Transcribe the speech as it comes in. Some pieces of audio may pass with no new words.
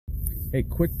A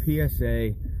quick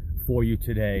PSA for you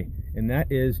today, and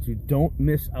that is to don't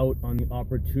miss out on the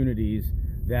opportunities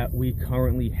that we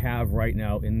currently have right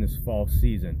now in this fall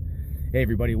season. Hey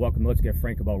everybody, welcome to Let's Get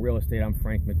Frank About Real Estate. I'm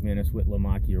Frank McManus with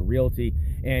Lamakia Realty,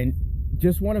 and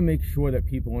just want to make sure that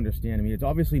people understand. I mean, it's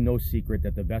obviously no secret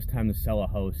that the best time to sell a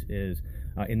house is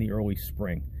in the early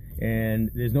spring, and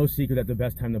there's no secret that the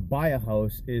best time to buy a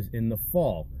house is in the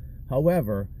fall.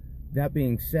 However, that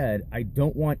being said, I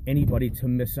don't want anybody to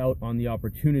miss out on the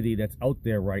opportunity that's out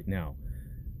there right now,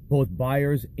 both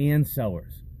buyers and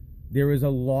sellers. There is a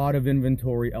lot of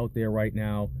inventory out there right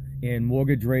now, and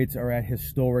mortgage rates are at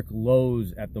historic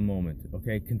lows at the moment,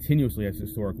 okay? Continuously at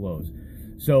historic lows.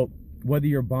 So whether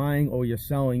you're buying or you're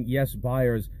selling, yes,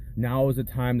 buyers, now is the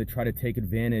time to try to take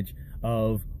advantage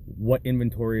of what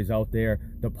inventory is out there,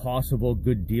 the possible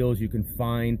good deals you can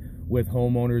find with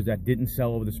homeowners that didn't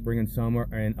sell over the spring and summer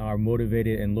and are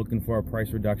motivated and looking for a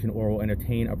price reduction or will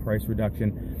entertain a price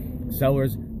reduction.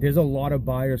 Sellers, there's a lot of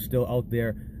buyers still out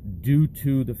there due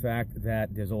to the fact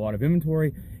that there's a lot of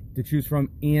inventory to choose from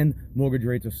and mortgage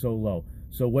rates are so low.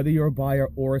 So whether you're a buyer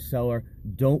or a seller,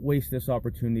 don't waste this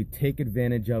opportunity. Take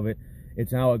advantage of it.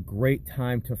 It's now a great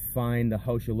time to find the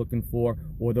house you're looking for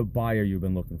or the buyer you've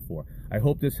been looking for. I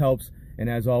hope this helps, and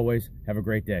as always, have a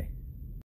great day.